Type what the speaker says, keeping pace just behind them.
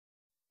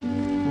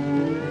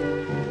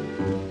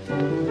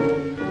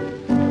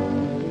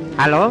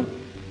Hallo?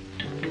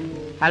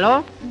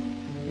 Hallo?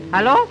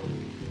 Hallo?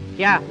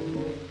 Ja.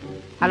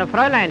 Hallo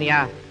Fräulein,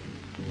 ja.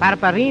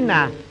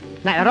 Barbarina.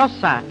 Nein,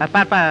 Rossa.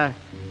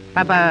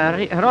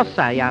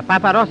 Rossa, ja.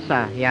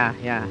 Barbarossa, ja,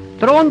 ja.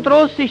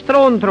 Throntrossig.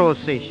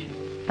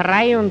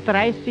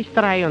 33.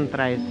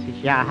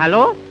 Ja,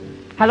 hallo?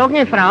 Hallo,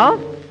 Frau?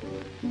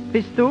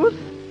 Bist du's?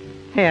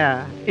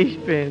 Ja, ich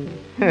bin.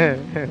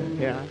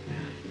 Ja.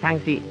 Sagen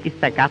Sie,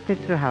 ist der Gatte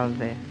zu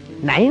Hause?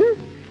 Nein?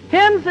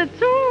 Hören Sie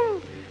zu!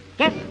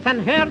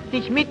 Gestern hörte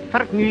ich mit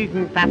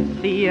Vergnügen, dass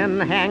Sie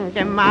Ihren Herrn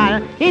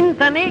Gemahl in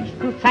der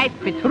nächsten Zeit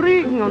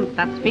betrügen, und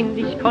das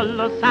finde ich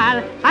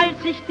kolossal. Als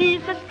ich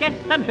dieses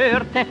gestern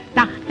hörte,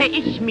 dachte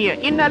ich mir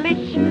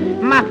innerlich,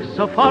 mach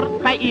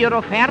sofort bei ihr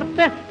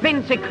Offerte,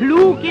 wenn sie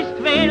klug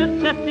ist, wählt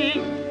sie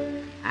dich.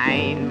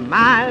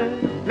 Einmal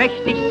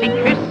möchte ich Sie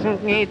küssen,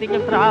 gnädige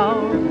Frau,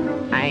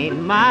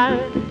 einmal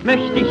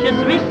möchte ich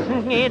es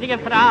wissen, gnädige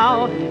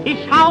Frau.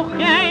 Ich hauche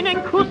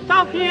einen Kuss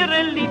auf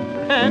Ihre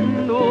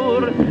Lippen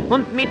nur,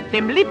 und mit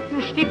dem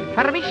Lippenstift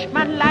verwischt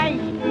man leicht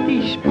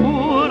die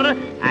Spur.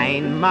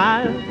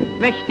 Einmal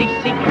möchte ich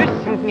Sie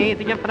küssen,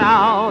 gnädige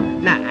Frau,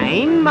 na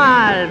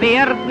einmal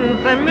werden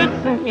Sie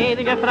müssen,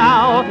 gnädige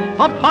Frau.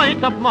 Ob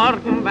heute, ob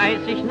morgen, weiß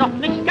ich noch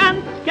nicht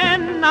ganz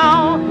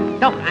genau,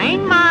 doch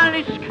einmal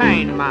ist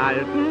kein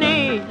Mal,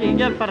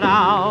 gnädige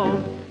Frau.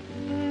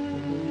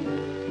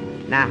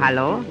 Na,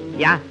 hallo?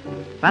 Ja,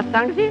 was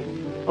sagen Sie?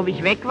 Ob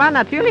ich weg war?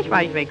 Natürlich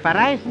war ich weg,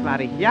 verreist war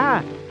ich,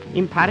 ja,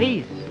 in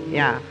Paris,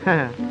 ja.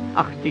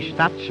 Ach, die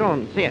Stadt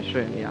schon, sehr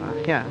schön, ja,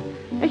 ja.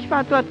 Ich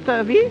war dort,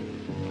 wie?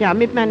 Ja,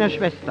 mit meiner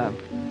Schwester.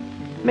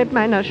 Mit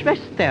meiner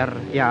Schwester,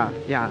 ja,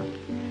 ja.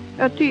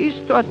 Die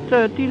ist dort,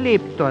 die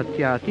lebt dort,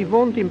 ja, die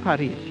wohnt in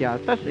Paris, ja.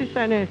 Das ist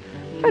eine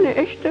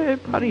echte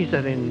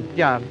Pariserin,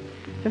 ja.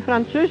 Eine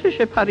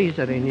französische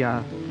Pariserin,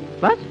 ja.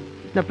 Was?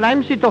 Na,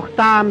 bleiben Sie doch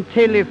da am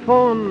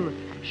Telefon.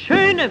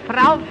 Schöne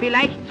Frau,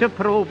 vielleicht zur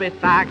Probe,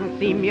 sagen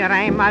Sie mir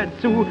einmal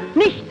zu.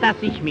 Nicht, dass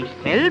ich mich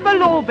selber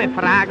lobe,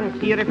 fragen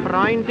Sie Ihre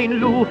Freundin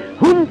Lou.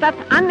 100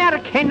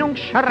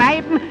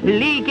 Anerkennungsschreiben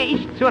lege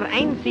ich zur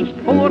Einsicht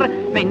vor.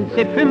 Wenn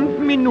Sie 5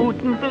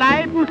 Minuten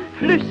bleiben,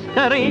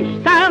 flüstere ich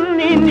dann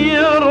in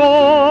Ihr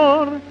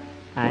Ohr.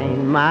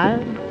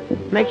 Einmal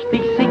möchte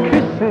ich Sie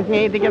küssen,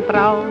 gnädige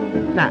Frau,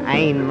 na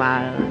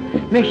einmal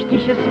möchte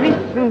ich es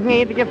wissen,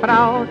 gnädige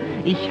Frau.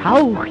 Ich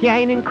hauche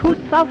einen Kuss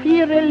auf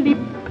Ihre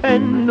Lippen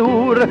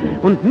nur,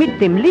 und mit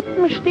dem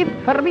Lippenstift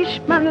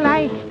verwischt man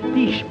leicht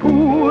die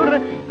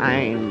Spur.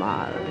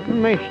 Einmal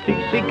möchte ich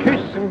Sie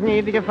küssen,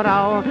 gnädige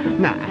Frau,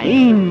 na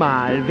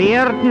einmal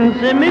werden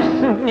Sie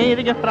müssen,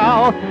 gnädige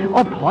Frau.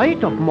 Ob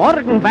heute, ob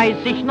morgen,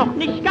 weiß ich noch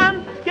nicht ganz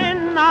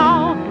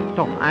genau,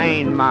 doch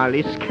einmal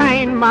ist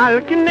kein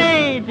Mal,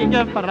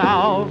 gnädige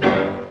Frau.